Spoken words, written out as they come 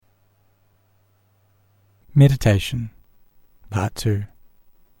Meditation, Part 2.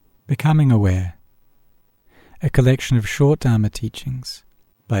 Becoming Aware. A collection of short Dharma teachings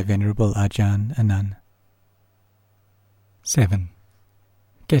by Venerable Ajahn Anan. 7.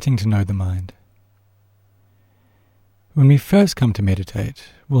 Getting to know the mind. When we first come to meditate,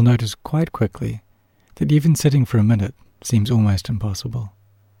 we'll notice quite quickly that even sitting for a minute seems almost impossible.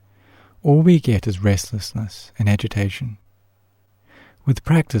 All we get is restlessness and agitation. With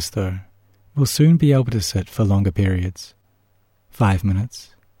practice, though, we'll soon be able to sit for longer periods. 5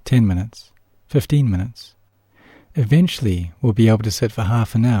 minutes, 10 minutes, 15 minutes. Eventually, we'll be able to sit for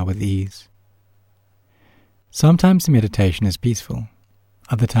half an hour with ease. Sometimes the meditation is peaceful,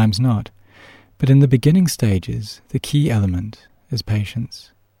 other times not, but in the beginning stages, the key element is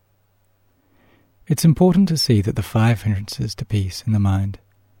patience. It's important to see that the 5 hindrances to peace in the mind,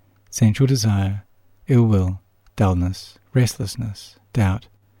 sensual desire, ill will, dullness, restlessness, doubt,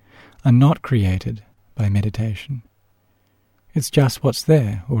 are not created by meditation. It's just what's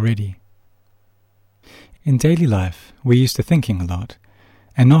there already. In daily life, we're used to thinking a lot,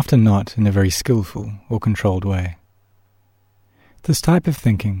 and often not in a very skillful or controlled way. This type of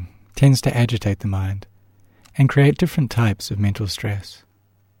thinking tends to agitate the mind and create different types of mental stress.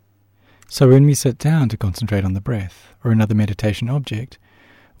 So when we sit down to concentrate on the breath or another meditation object,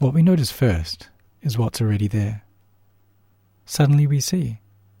 what we notice first is what's already there. Suddenly we see,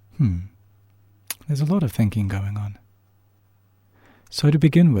 there's a lot of thinking going on. So to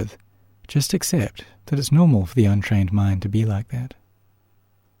begin with, just accept that it's normal for the untrained mind to be like that.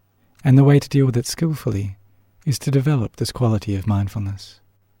 And the way to deal with it skillfully is to develop this quality of mindfulness.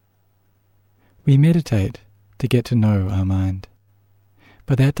 We meditate to get to know our mind,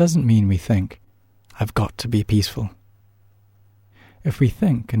 but that doesn't mean we think, I've got to be peaceful. If we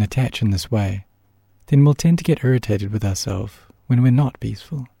think and attach in this way, then we'll tend to get irritated with ourselves when we're not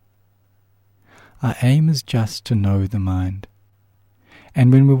peaceful. Our aim is just to know the mind.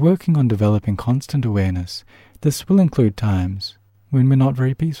 And when we're working on developing constant awareness, this will include times when we're not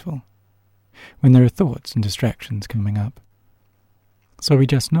very peaceful, when there are thoughts and distractions coming up. So we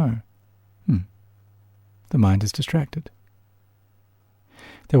just know, the mind is distracted.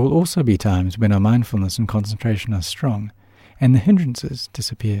 There will also be times when our mindfulness and concentration are strong, and the hindrances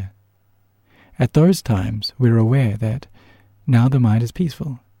disappear. At those times, we're aware that now the mind is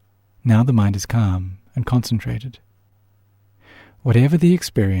peaceful. Now the mind is calm and concentrated. Whatever the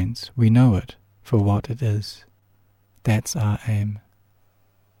experience, we know it for what it is. That's our aim.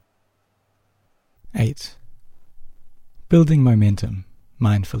 8. Building momentum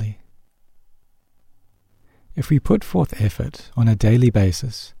mindfully. If we put forth effort on a daily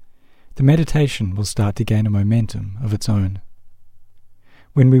basis, the meditation will start to gain a momentum of its own.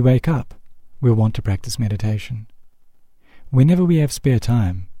 When we wake up, we'll want to practice meditation. Whenever we have spare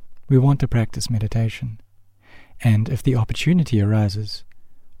time, we want to practice meditation. And if the opportunity arises,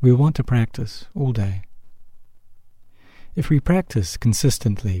 we'll want to practice all day. If we practice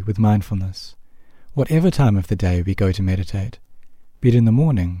consistently with mindfulness, whatever time of the day we go to meditate, be it in the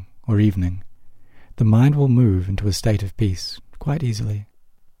morning or evening, the mind will move into a state of peace quite easily.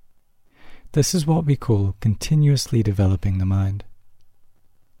 This is what we call continuously developing the mind.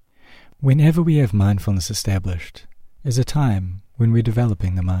 Whenever we have mindfulness established, is a time when we're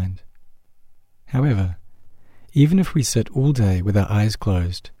developing the mind. However, even if we sit all day with our eyes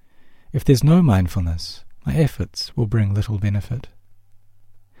closed, if there's no mindfulness, our efforts will bring little benefit.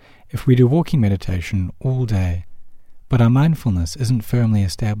 If we do walking meditation all day, but our mindfulness isn't firmly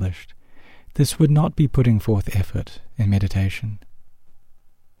established, this would not be putting forth effort in meditation.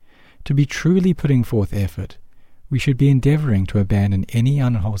 To be truly putting forth effort, we should be endeavoring to abandon any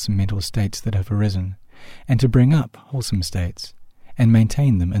unwholesome mental states that have arisen, and to bring up wholesome states, and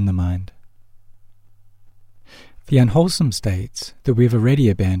maintain them in the mind. The unwholesome states that we have already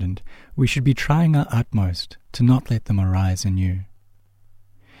abandoned, we should be trying our utmost to not let them arise anew.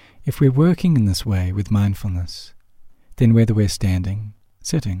 If we're working in this way with mindfulness, then whether we're standing,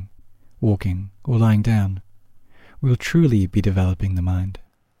 sitting, walking, or lying down, we'll truly be developing the mind.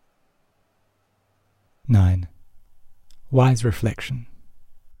 9. Wise reflection.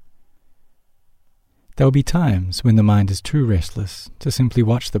 There will be times when the mind is too restless to simply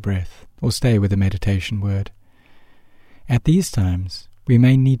watch the breath or stay with a meditation word. At these times, we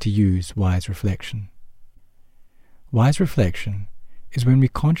may need to use wise reflection. Wise reflection is when we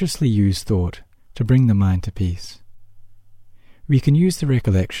consciously use thought to bring the mind to peace. We can use the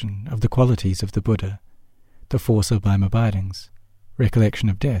recollection of the qualities of the Buddha, the four sublime abidings, recollection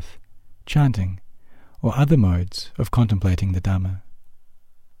of death, chanting, or other modes of contemplating the Dhamma.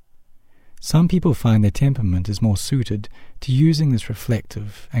 Some people find their temperament is more suited to using this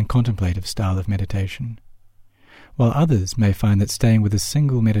reflective and contemplative style of meditation. while others may find that staying with a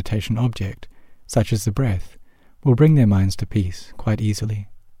single meditation object, such as the breath, will bring their minds to peace quite easily.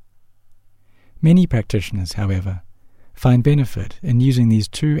 Many practitioners, however, find benefit in using these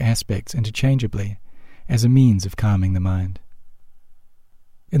two aspects interchangeably as a means of calming the mind.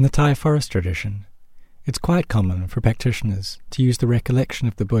 In the Thai forest tradition, it's quite common for practitioners to use the recollection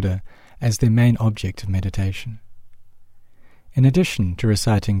of the Buddha as their main object of meditation. In addition to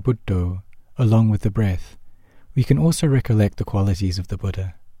reciting Buddho along with the breath, we can also recollect the qualities of the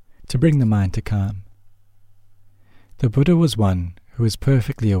Buddha to bring the mind to calm. The Buddha was one who was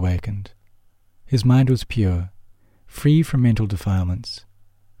perfectly awakened. His mind was pure, free from mental defilements,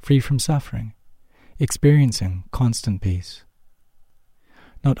 free from suffering, experiencing constant peace.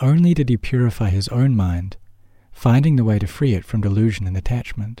 Not only did he purify his own mind, finding the way to free it from delusion and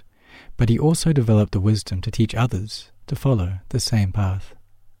attachment, but he also developed the wisdom to teach others to follow the same path.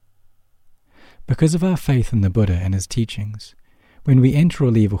 Because of our faith in the Buddha and his teachings, when we enter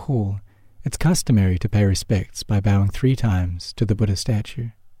or leave a hall, it's customary to pay respects by bowing 3 times to the Buddha statue.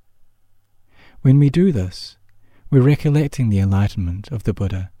 When we do this, we're recollecting the enlightenment of the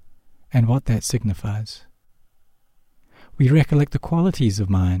Buddha and what that signifies. We recollect the qualities of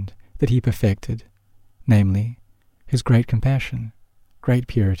mind that he perfected, namely, his great compassion, great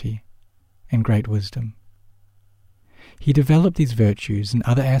purity, and great wisdom. He developed these virtues and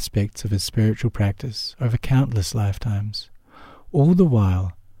other aspects of his spiritual practice over countless lifetimes, all the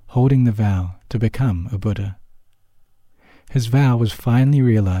while holding the vow to become a Buddha. His vow was finally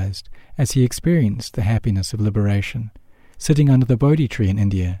realized as he experienced the happiness of liberation, sitting under the Bodhi tree in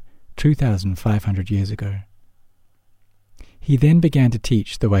India 2,500 years ago. He then began to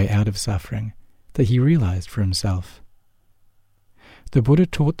teach the way out of suffering that he realized for himself. The Buddha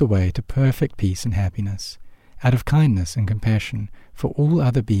taught the way to perfect peace and happiness, out of kindness and compassion for all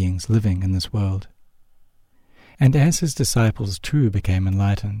other beings living in this world. And as his disciples too became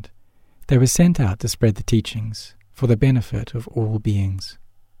enlightened, they were sent out to spread the teachings for the benefit of all beings.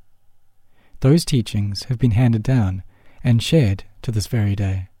 Those teachings have been handed down and shared to this very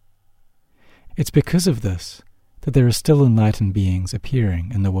day. It's because of this that there are still enlightened beings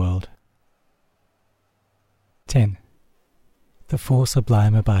appearing in the world. 10. The 4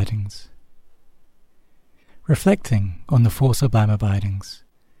 Sublime Abidings. Reflecting on the 4 sublime abidings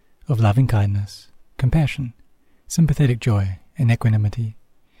of loving-kindness, compassion, sympathetic joy, and equanimity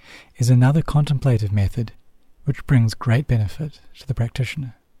is another contemplative method which brings great benefit to the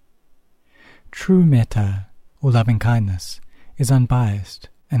practitioner. True metta, or loving-kindness, is unbiased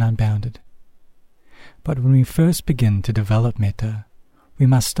and unbounded. But when we first begin to develop metta, we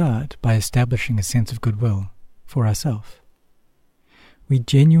must start by establishing a sense of goodwill for ourselves. We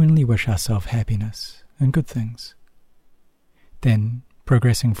genuinely wish ourselves happiness and good things. Then,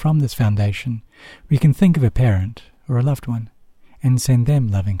 progressing from this foundation, we can think of a parent or a loved one and send them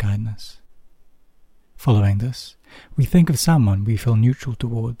loving kindness. Following this, we think of someone we feel neutral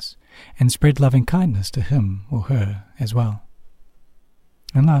towards and spread loving kindness to him or her as well.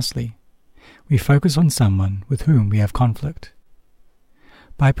 And lastly, we focus on someone with whom we have conflict.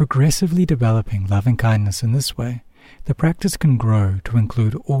 By progressively developing loving kindness in this way, the practice can grow to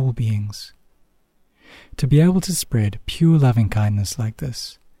include all beings. To be able to spread pure loving kindness like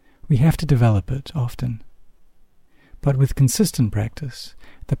this, we have to develop it often. But with consistent practice,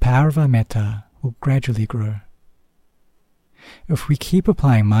 the power of our metta will gradually grow. If we keep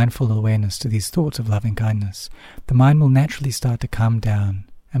applying mindful awareness to these thoughts of loving kindness, the mind will naturally start to calm down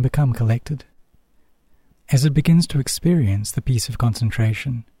and become collected. As it begins to experience the peace of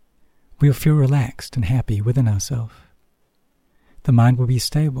concentration, we'll feel relaxed and happy within ourselves. The mind will be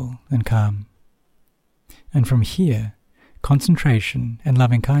stable and calm. And from here, concentration and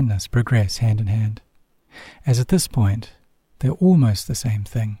loving kindness progress hand in hand, as at this point they're almost the same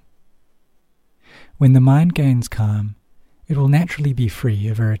thing. When the mind gains calm, it will naturally be free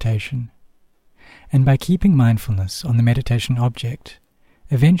of irritation. And by keeping mindfulness on the meditation object,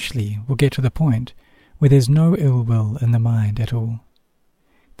 eventually we'll get to the point where there's no ill will in the mind at all.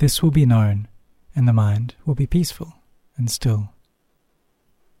 This will be known, and the mind will be peaceful and still.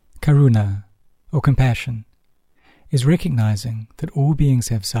 Karuna, or compassion, is recognizing that all beings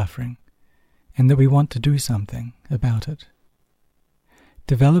have suffering and that we want to do something about it.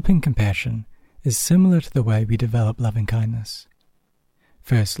 Developing compassion is similar to the way we develop loving kindness.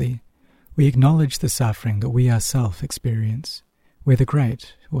 Firstly, we acknowledge the suffering that we ourselves experience, whether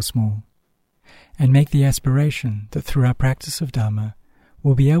great or small, and make the aspiration that through our practice of Dhamma,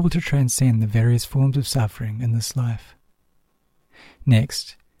 we'll be able to transcend the various forms of suffering in this life.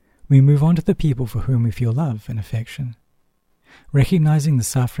 Next, we move on to the people for whom we feel love and affection, recognizing the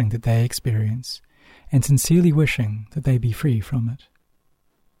suffering that they experience and sincerely wishing that they be free from it.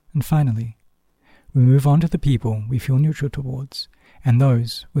 And finally, we move on to the people we feel neutral towards and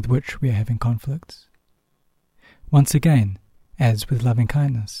those with which we are having conflicts. Once again, as with loving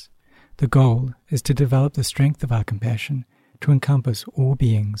kindness, the goal is to develop the strength of our compassion to encompass all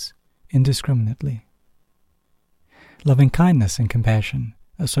beings indiscriminately. Loving kindness and compassion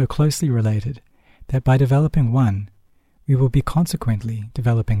are so closely related that by developing one, we will be consequently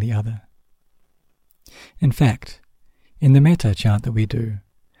developing the other. In fact, in the metta chant that we do,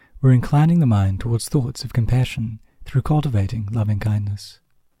 we're inclining the mind towards thoughts of compassion through cultivating loving kindness.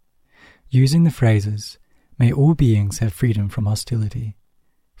 Using the phrases, "May all beings have freedom from hostility,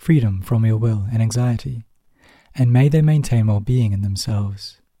 freedom from ill will and anxiety, and may they maintain well-being in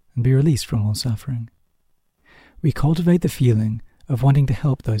themselves and be released from all suffering," we cultivate the feeling of wanting to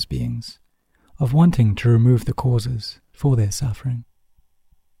help those beings, of wanting to remove the causes for their suffering.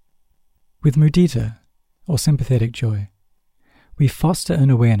 With mudita, or sympathetic joy, we foster an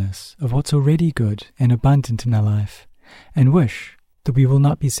awareness of what's already good and abundant in our life and wish that we will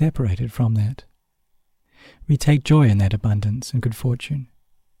not be separated from that. We take joy in that abundance and good fortune.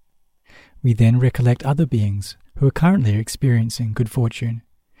 We then recollect other beings who are currently experiencing good fortune,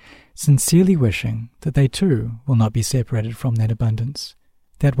 sincerely wishing that they too will not be separated from that abundance,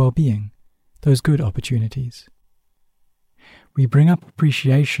 that well-being, those good opportunities. We bring up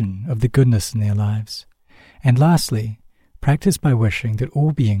appreciation of the goodness in their lives, and lastly, practice by wishing that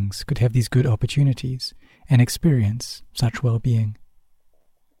all beings could have these good opportunities and experience such well-being.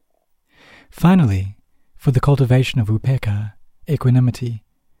 Finally, for the cultivation of upekkha, equanimity,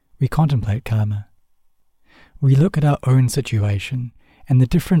 we contemplate karma. We look at our own situation and the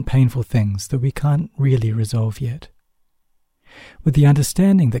different painful things that we can't really resolve yet. With the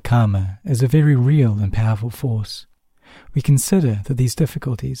understanding that karma is a very real and powerful force, we consider that these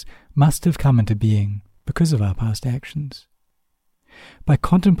difficulties must have come into being because of our past actions. By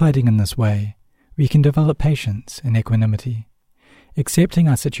contemplating in this way, we can develop patience and equanimity, accepting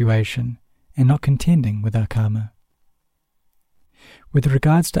our situation and not contending with our karma. With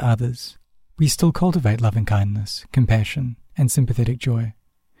regards to others, we still cultivate loving kindness, compassion, and sympathetic joy,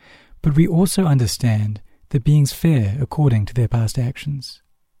 but we also understand that beings fare according to their past actions.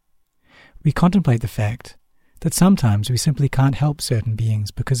 We contemplate the fact that sometimes we simply can't help certain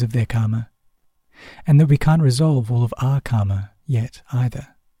beings because of their karma, and that we can't resolve all of our karma yet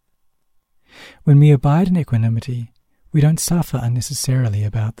either. When we abide in equanimity, we don't suffer unnecessarily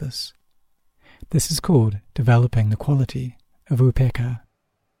about this. This is called developing the quality of upekkha.